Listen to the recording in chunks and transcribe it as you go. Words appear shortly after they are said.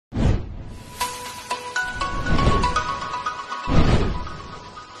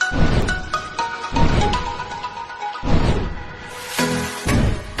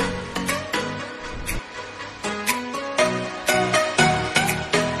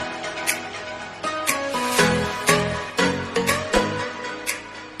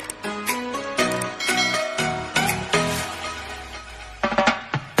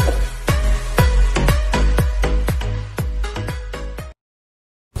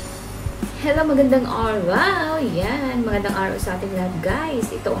Hello, magandang araw! Yan, magandang araw sa ating lahat, guys.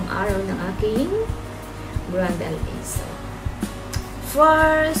 Ito ang araw ng aking grand LA.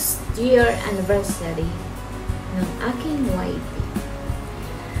 First year anniversary ng aking YT.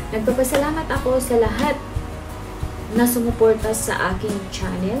 Nagpapasalamat ako sa lahat na sumuporta sa aking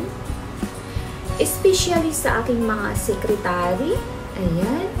channel. Especially sa aking mga sekretary.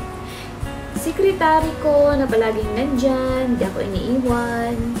 Ayan. Sekretary ko na palaging nandyan, di ako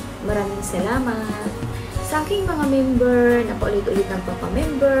iniiwan. Maraming salamat. Sa aking mga member na paulit-ulit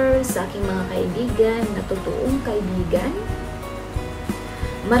nagpapamember, sa aking mga kaibigan na totoong kaibigan.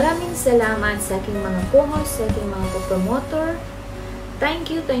 Maraming salamat sa aking mga co-host, sa aking mga co-promoter.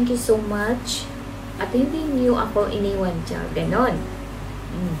 Thank you so much. At hindi niyo ako iniwan dyan. Ganon.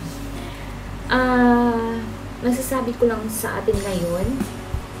 Masasabi ko lang sa atin ngayon,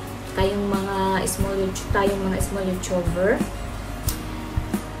 tayong mga small YouTuber,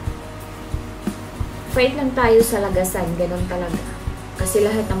 fight lang tayo sa lagasan, ganun talaga. Kasi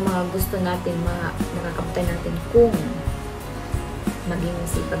lahat ng mga gusto natin, makakabutan natin kung maging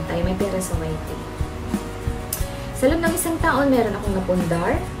sipag tayo, may pera sa YT. Sa loob ng isang taon, meron akong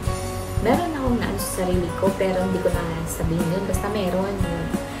napundar, meron akong naano sa sarili ko, pero hindi ko na sabihin yun, basta meron yun.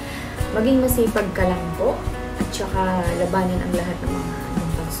 Maging masipag ka lang po, at saka labanan ang lahat ng mga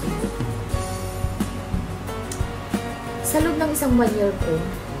pagsubok. Sa loob ng isang 1 year ko,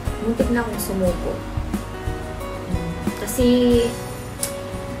 muntik na akong sumuko. Kasi,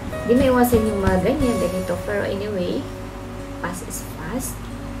 di may iwasan yung mga ganito. Pero anyway, past is past.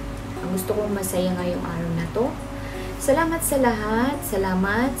 Ang gusto kong masaya ngayong araw na to. Salamat sa lahat.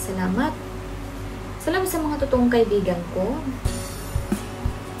 Salamat sa mga totoong kaibigan ko.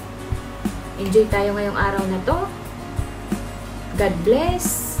 Enjoy tayo ngayong araw na to. God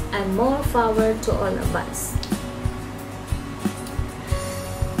bless and more power to all of us.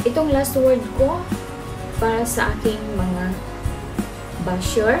 Itong last word ko para sa aking mga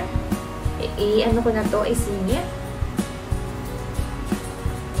basher, ano ko na to, isingit.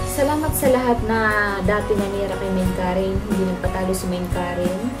 Salamat sa lahat na dati nanira kay Mhinekaren, hindi nagpatalo si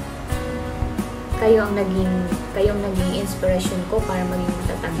Mhinekaren. Kayong naging inspiration ko para maging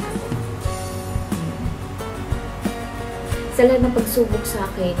matatag ako. Sa lahat ng pagsubok sa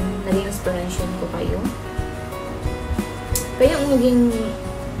akin, naging inspiration ko kayo. Kayong naging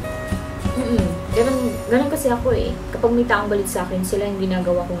ganun kasi ako eh. Kapag may taong galit sa akin, sila yung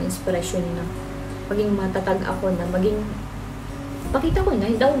ginagawa kong inspirasyon na maging matatag ako, na maging pakita ko na,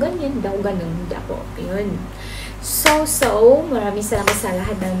 hindi ako ganyan, hindi ako ganun, hindi ako yun. So, maraming salamat sa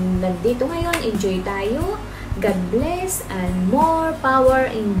lahat na nandito ngayon. Enjoy tayo. God bless and more power,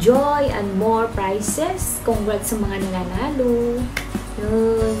 enjoy, and more prizes. Congrats sa mga nananalo.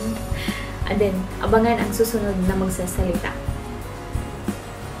 Yun. And then, abangan ang susunod na magsasalita.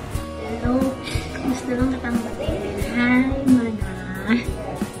 Gusto lang kitang batiin. Hi, Mana.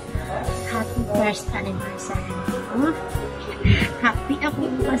 Happy first anniversary mo. Happy ako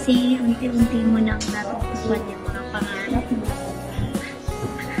kasi unti-unti mo nang natutupad yung mga pangarap mo.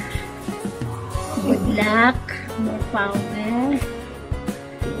 Good luck, more power.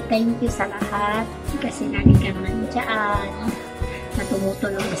 Thank you sa lahat kasi lagi kang nandiyan na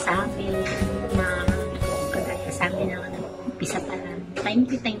tumutulong sa amin, na kagaya sa amin na umpisa pa lang.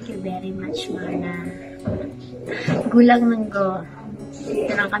 Thank you very much, Mana. Gulang ng go.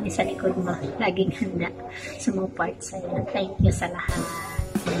 Dito lang kami sa likod mo. Laging handa sumuport sa'yo. Thank you sa lahat.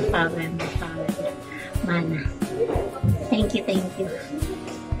 Power, Mana. Thank you.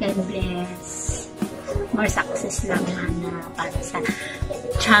 God bless. More success lang, Mana, para sa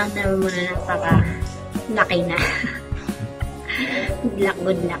channel mo na napaka-laki na.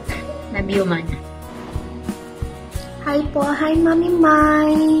 Good luck. Love you, Mana. Hi po, hi Mami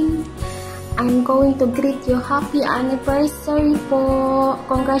Mine. I'm going to greet you happy anniversary po.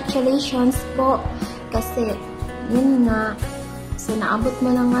 Congratulations po. Kasi, yun na. So, naabot mo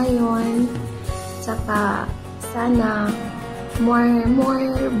na ngayon. Tsaka, sana, more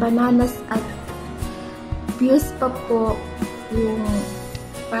bananas at views pa po yung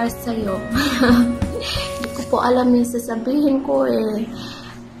para sa'yo. Hindi ko po alam yung sasabihin ko eh.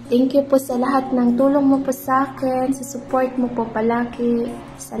 Thank you po sa lahat ng tulong mo po sa akin, sa support mo po palagi,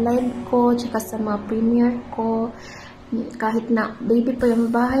 sa live ko, tsaka sa mga premiere ko. Kahit na baby pa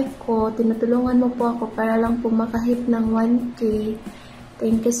yung bahay ko, tinutulungan mo po ako para lang po makahit ng 1K.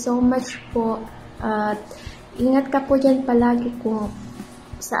 Thank you so much po. At ingat ka po dyan palagi kung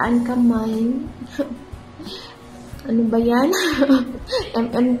saan ka man. Ano ba yan?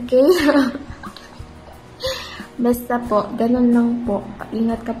 MMK? Basta po, ganun lang po.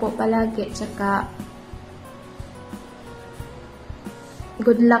 Ingat ka po palagi. Tsaka,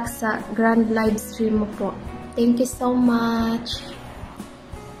 good luck sa grand live stream mo po. Thank you so much.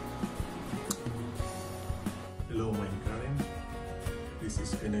 Hello, Mhinekaren. This is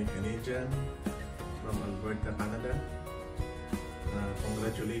Mhinekaren from Alberta, Canada.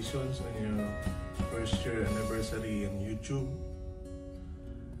 Congratulations on your first year anniversary on YouTube.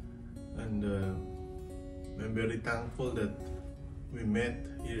 And I'm very thankful that we met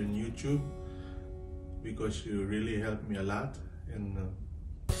here on YouTube because you really helped me a lot in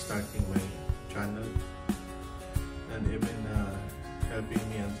starting my channel and even helping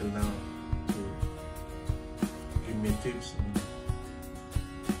me until now to give me tips on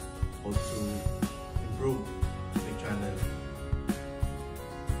how to improve my channel.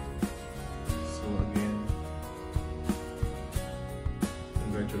 So again,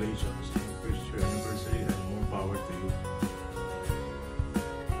 congratulations on your first year anniversary and more power to you.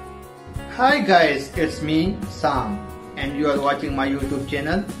 Hi guys, it's me, Sam, and you are watching my YouTube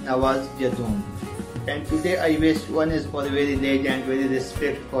channel, Nawaz Jadun. And today I wish one is for a very legend, very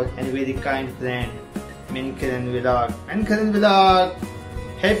respectful and very kind friend, Mhinekaren Vlog. Mhinekaren Vlog,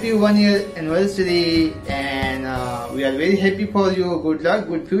 happy 1 year anniversary, and we are very happy for you. Good luck,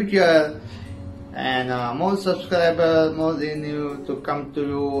 good future, and more subscribers, more revenue to come to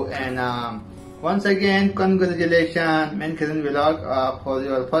you. And once again, congratulations, Mhinekaren Vlog, for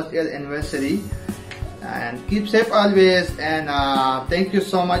your first year anniversary. And keep safe always. And thank you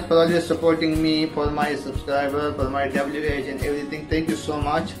so much for always supporting me, for my subscribers, for my WH and everything. Thank you so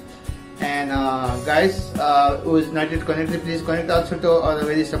much. And guys, who is not yet connected, please connect also to our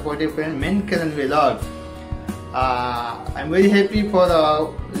very supportive friend, Mhinekaren Vlog. I'm very happy for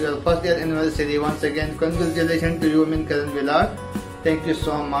your first year anniversary. Once again, congratulations to you, Mhinekaren Vlog. Thank you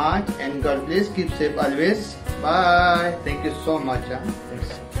so much, and God bless. Keep safe always. Bye. Thank you so much.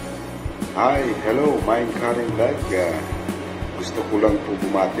 Thanks. Hi, hello, Mhinekaren Vlog. Gusto ko lang po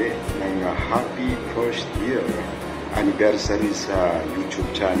bumati ng happy first year anniversary sa YouTube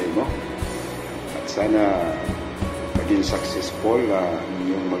channel mo. At sana maging successful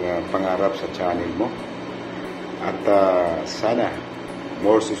yung mga pangarap sa channel mo. At sana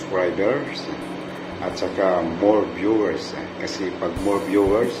more subscribers at saka more viewers, kasi pag more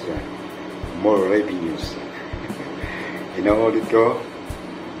viewers, more revenues. Inaulit ko,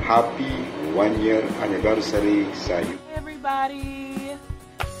 happy 1 year anniversary sa you. Hey everybody,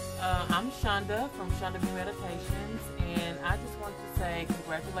 I'm Shonda from Shonda Meditations, and I just want to say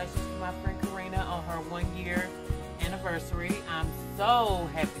congratulations to my friend Karina on her 1 year anniversary. I'm so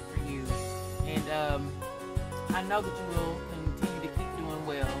happy for you, and I know that you will continue to keep doing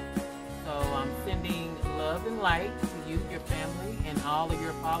well. So I'm sending love and light to you, your family, and all of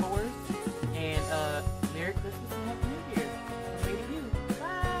your followers. And Merry Christmas and Happy New Year. From me to you.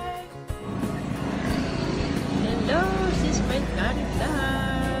 Bye! Hello, sis Mhinekaren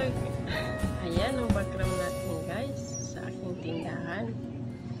Vlog. Ayan ang background natin guys sa aking tindahan.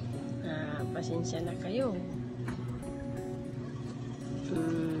 Pasensya na kayo.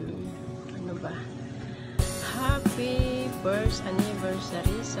 Ano ba? Happy first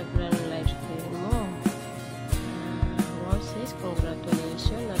anniversary sa grand live stream mo. Wow sis,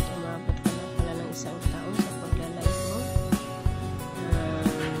 congratulations at umabot ka na pala ng 1 taon sa pagla-live mo.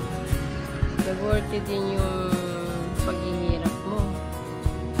 Nag-worthy din yung paghihirap mo.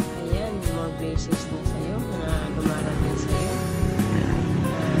 Ayan, more blessings na sa'yo na dumarating sa'yo.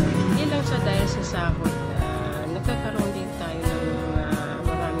 Hindi lang sa dahil sa sahod, nagkakaroon din tayo ng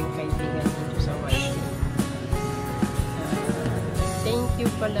maraming kaibigan dito sa YT. Thank you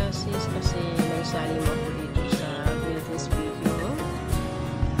pala sis kasi naisali mo ako dito sa greatest video mo.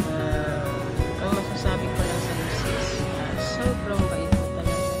 Ang masasabi ko lang sa sis, sobrang bait mo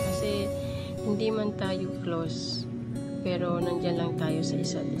talaga kasi hindi man tayo close pero nandyan lang tayo sa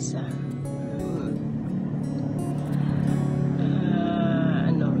isa't isa.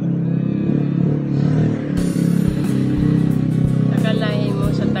 Akalain mo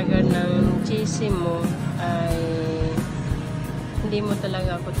sa tagal ng GC mo ay hindi mo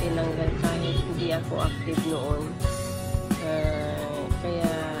talaga ako tinanggal kahit hindi ako active noon.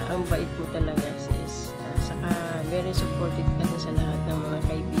 Kaya ang bait mo talaga sis. Saka very supportive ka sa lahat ng mga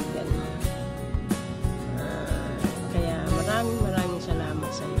kaibigan mo. Kaya maraming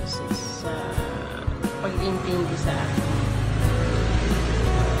salamat sa iyo sis sa pag-intindi sa akin.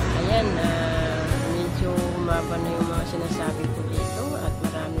 Ayan, medyo umaba na yung mga sinasabi ko dito at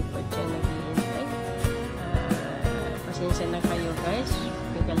marami pa dyan naghihintay. Pasensya na kayo guys,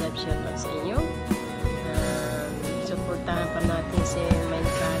 mega-love shoutout sa inyo. Supportahan pa natin si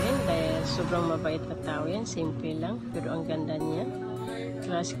Mhinekaren dahil sobrang mabait na tao yan, simple lang pero ang ganda niya.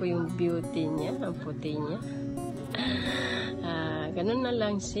 Class ko yung beauty niya, ang puti niya. ganun na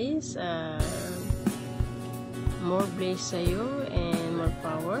lang sis. More bliss sa'yo and more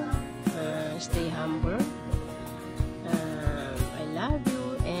power. Stay humble. I love you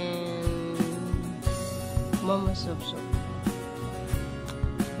and Mama Sup Sup.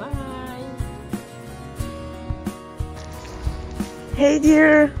 Bye! Hey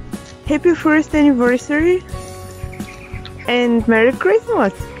dear! Happy first anniversary! And Merry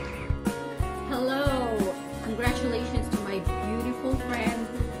Christmas! Hello! Congratulations to my beautiful friend,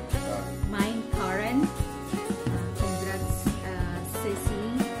 Mhinekaren. Congrats, Sissy,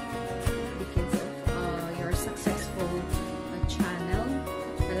 because of your successful channel.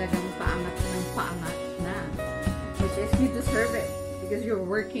 Talagang paangat ng paangat na. Which is, you deserve it because you're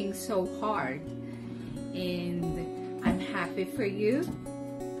working so hard. And I'm happy for you.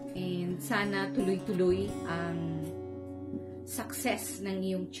 And sana tuloy-tuloy ang success ng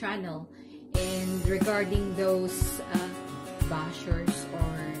iyong channel. And regarding those bashers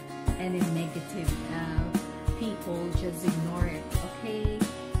or any negative people, just ignore it, okay?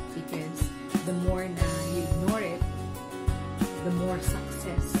 Because the more na you ignore it, the more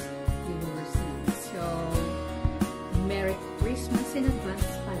success you will receive. So, Merry Christmas in advance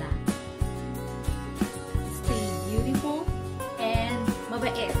pala. Stay beautiful and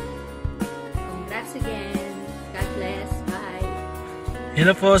mabait. Congrats again. God bless. Bye.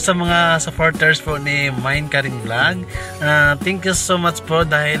 Hello po sa mga supporters po ni Mhinekaren Vlog. Thank you so much po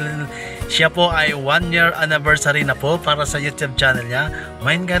dahil siya po ay 1 year anniversary na po para sa YouTube channel niya,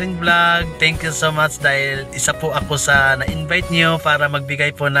 Mhinekaren Vlog. Thank you so much dahil isa po ako sa na-invite niyo para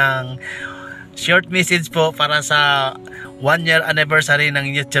magbigay po ng short message po para sa 1 year anniversary ng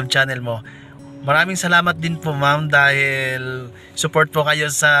YouTube channel mo. Maraming salamat din po ma'am dahil support po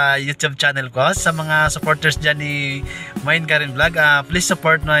kayo sa YouTube channel ko. Sa mga supporters dyan ni Mhinekaren Vlog, please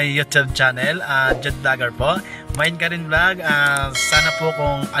support my YouTube channel, Jud Vlogger po. Mhinekaren Vlog, sana po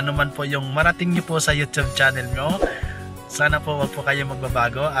kung ano man po yung marating nyo po sa YouTube channel nyo, sana po wag po kayo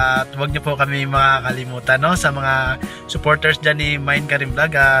magbabago at wag nyo po kami makakalimutan, no? Sa mga supporters dyan ni Mhinekaren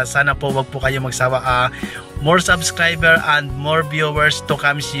Vlog, sana po wag po kayo magsawa. More subscriber and more viewers to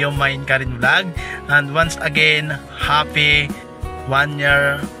come see you, Mhinekaren Vlog. And once again, happy 1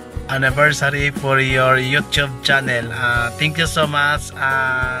 year anniversary for your YouTube channel. Thank you so much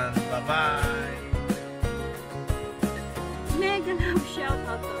and bye-bye. Mega love shout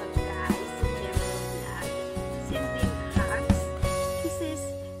out to all guys. Vlog. Sending hugs, kisses,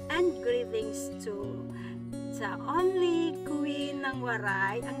 and greetings to the only queen ng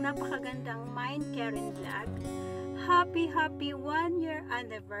Waray, ang napakagandang Mhinekaren Vlog. Happy 1 year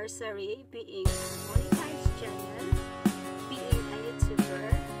anniversary being a monetized channel, being a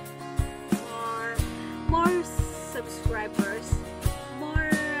YouTuber, more subscribers, more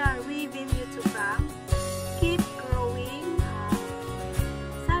revenue to come. Keep growing.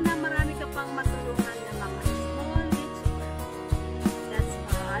 Sana marami ka pang matulungan ng mga small YouTuber. That's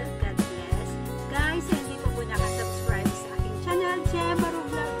all. God bless. Guys, hindi pa po nakasubscribe sa aking channel, Jemaro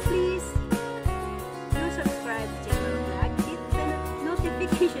Vlog, please do subscribe to Jemaro Vlog. Hit the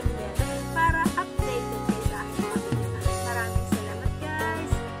notification bell para updated kayo sa aking mga video. Maraming salamat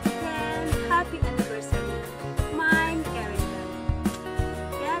guys. And happy anniversary, Mhinekaren Vlog.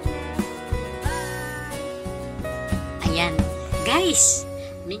 God bless. Bye! Ayan, guys,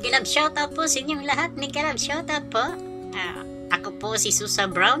 mega love shoutout po sa inyong lahat. Mega love shoutout po. Ako po si Susa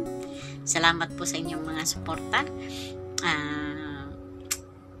Brown. Salamat po sa inyong mga suporta.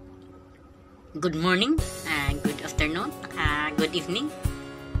 Good morning, good afternoon, good evening.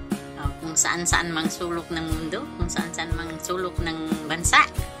 Kung saan-saan mang sulok ng mundo, kung saan-saan mang sulok ng bansa,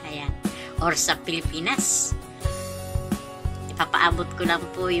 ayan, or sa Pilipinas. Ipapaabot ko lang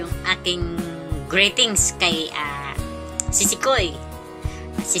po yung aking greetings kay Sisikoy,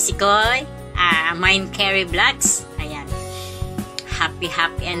 Mhinekaren Vlogs. Ayan, happy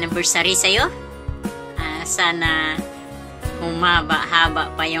anniversary sa'yo. Sana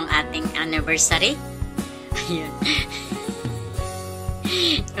humaba-haba pa yung ating anniversary. Ayan.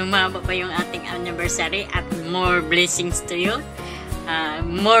 Humaba pa yung ating anniversary at more blessings to you.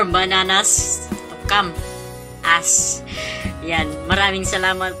 More bananas to come. Yan, maraming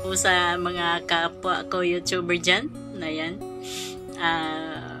salamat po sa mga kapwa ko YouTuber dyan. Ayan.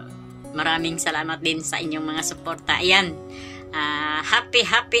 Maraming salamat din sa inyong mga suporta. Ayan.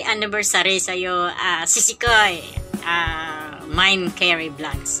 Happy anniversary sa iyo, Sisikoy, Mhinekaren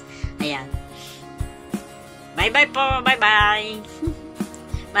Vlogs. Ayan. Bye-bye po. Bye-bye.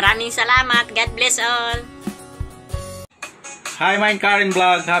 Maraming salamat. God bless all. Hi Mhinekaren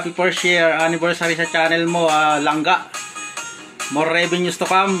Vlog, happy first year anniversary sa channel mo, Langga. More revenues to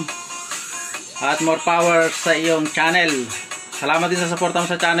come at more power sa iyong channel. salamat din sa suporta mo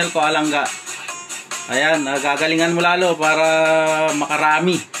sa channel ko, Alangga. Ayan, gagalingan mo lalo para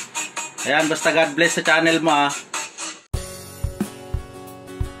makarami. Ayan, basta God bless sa channel mo ah.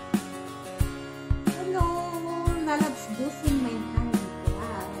 Hello, lalabs busing my hand.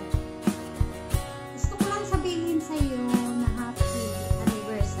 Gusto ko lang sabihin sa iyo na happy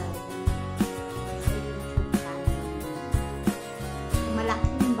anniversary sa YouTube channel.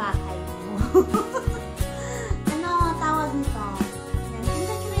 Malaking bahay mo. Ano tawag nito? Yan,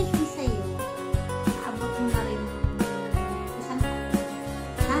 congratulations sa iyo. Naabot mo na rin isang taon.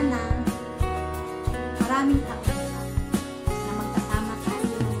 Sana maraming taon na magkasama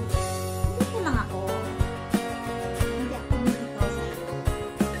tayo. Dito lang ako. Hindi ako bibitaw sa iyo.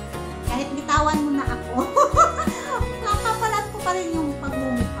 Kahit bitawan mo na ako, kakapalat ko pa rin yung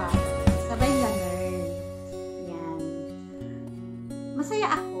pagmumukha. Sabay ganun. Yan.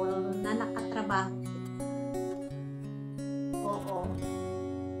 Masaya ako na nakatrabaho kita. Oo.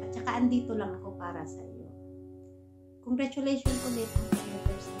 At saka andito lang ako para sa iyo. Congratulations ulit on the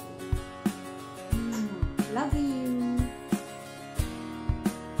anniversary. Love you.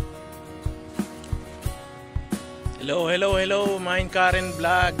 Hello, Mhinekaren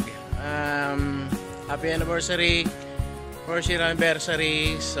Vlog. Happy anniversary, first year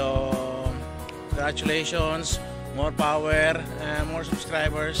anniversary. So, congratulations, more power, more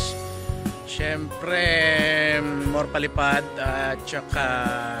subscribers. Syempre, more palipad at saka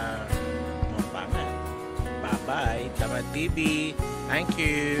more pangat. Bye-bye, Tamad TV. Thank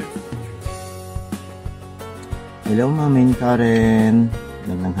you. Hello Ma'am Mhinekaren,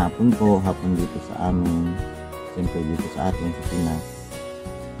 magandang hapon po, hapon dito sa amin, siyempre dito sa atin sa Pinas.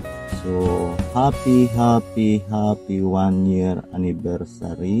 So, happy 1 year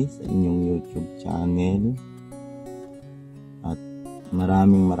anniversary sa inyong YouTube channel. At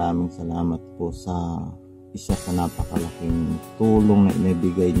maraming salamat po sa isa sa napakalaking tulong na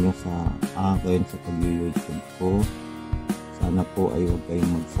inibigay nyo sa akin sa pag-YouTube ko. Sana po ay huwag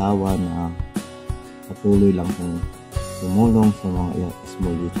kayong magsawa na patuloy lang kong tumulong sa mga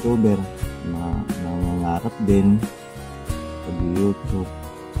small YouTuber na nangangarap din pag-YouTube.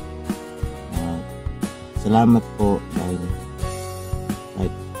 Salamat po dahil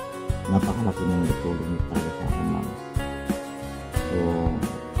kahit napakalaki ng tulong nyo talaga sa akin, ma'am. So,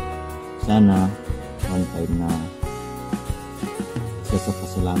 sana one time na isa sa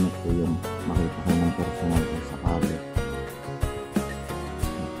pasalamat ko yung makita ko ng personal kung sakali.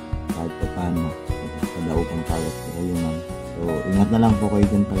 Kahit pa paano, padaupang tawag ko kayo, ma'am. So, ingat na lang po kayo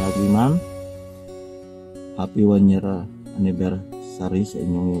dyan palagi, ma'am. Happy 1 year anniversary sa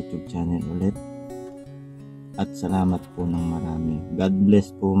inyong YouTube channel ulit. At salamat po ng marami. God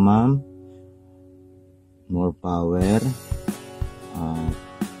bless po, ma'am. More power.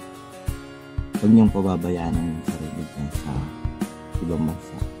 Huwag niyong pababayaan ang sarili dyan sa ibang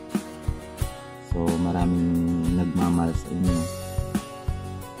bansa. So, maraming nagmamahal sa inyo.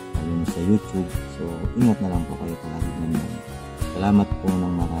 Lalo na sa YouTube. So, ingat na lang po kayo palagi naman. Salamat po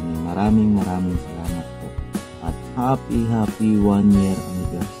ng maraming salamat po. At happy 1 year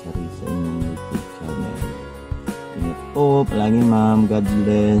anniversary sa inyong YouTube channel. Ingat po palagi, ma'am. God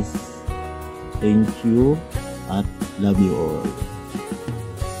bless. Thank you. At love you all.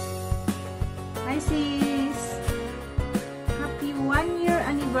 Hi sis! Happy 1 year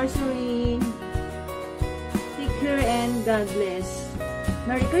anniversary! Take care and God bless.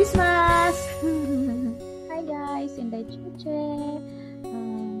 Merry Christmas! Hi guys, Inday Chuche.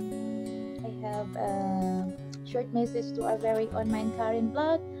 I have a short message to our very own Mhinekaren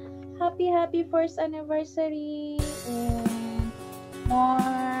vlog. Happy first anniversary and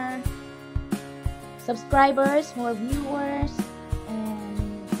more subscribers, more viewers, and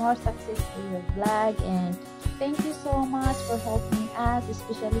more success to your vlog. And thank you so much for helping us,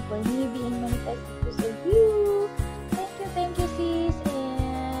 especially for me being monetized because of you. Thank you sis,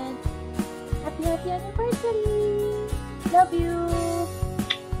 and happy anniversary. Love you.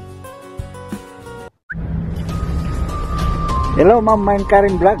 Hello Ma'am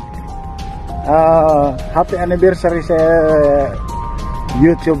Mhinekaren Vlog. Happy anniversary sa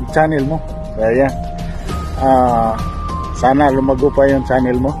YouTube channel mo. So, ayan. Sana lumago pa yung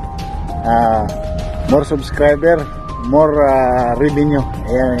channel mo. More subscriber, more revenue.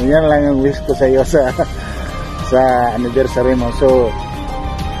 Ayan, yan lang yung wish ko sa iyo sa anniversary mo. So,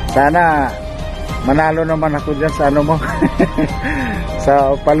 sana manalo naman ako dyan sa ano mo.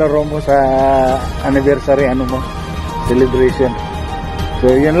 Sa palaro mo sa anniversary ano mo, celebration.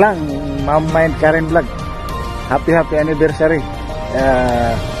 So, yun lang. Ma'am Mhinekaren Vlog. Happy anniversary.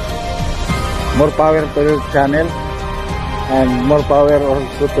 More power to the channel and more power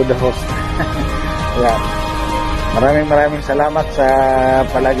also to the host. Yeah. Maraming salamat sa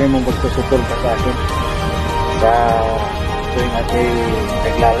palagi mong pagsusuporta sa akin sa tuwing ako'y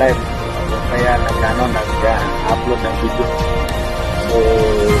nagla-live o kaya nag-upload ng video. So,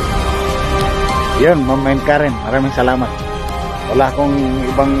 yun, Ma'am Mhinekaren, maraming salamat. Wala akong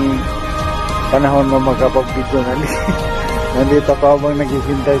ibang panahon na magkapag-video nandito pa habang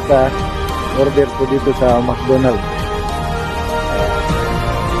naghihintay sa order ko dito sa McDonald's.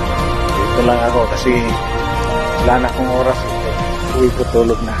 Dito lang ako kasi wala na akong oras. Uwi ko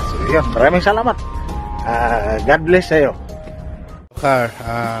tulog na. So yun, maraming salamat. God bless sa'yo. Car,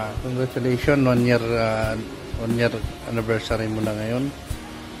 congratulations on your anniversary mo na ngayon.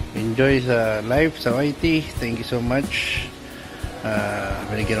 Enjoy sa live sa YT. Thank you so much.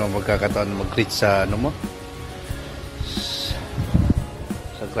 Binigyan mo magkakataon mag-greet sa ano mo,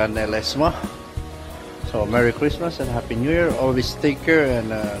 sa Grand LS mo. So Merry Christmas and Happy New Year. Always take care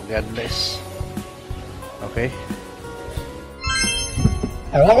and God bless. Okay.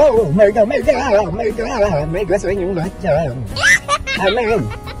 Hello, may gusto yung Amen.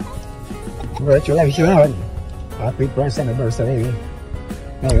 Congratulations. Happy first anniversary.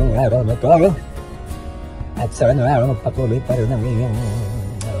 Ngayong araw na to. At sana magpatuloy pa rin ang iyong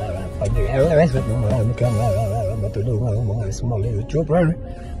pag-i-LS at marami kang matulungan ang mga small YouTuber.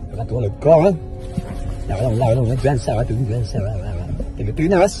 Katulad ko. Lalong nagdyan sa ating dyan sa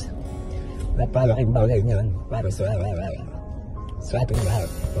Pilipinas. Napalaking bagay niyan para sa ating lahat.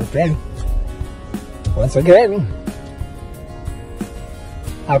 Okay? Once again,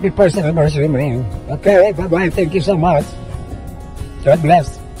 happy first anniversary, man. Okay, bye-bye. Thank you so much. God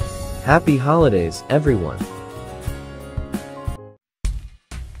bless. Happy holidays, everyone.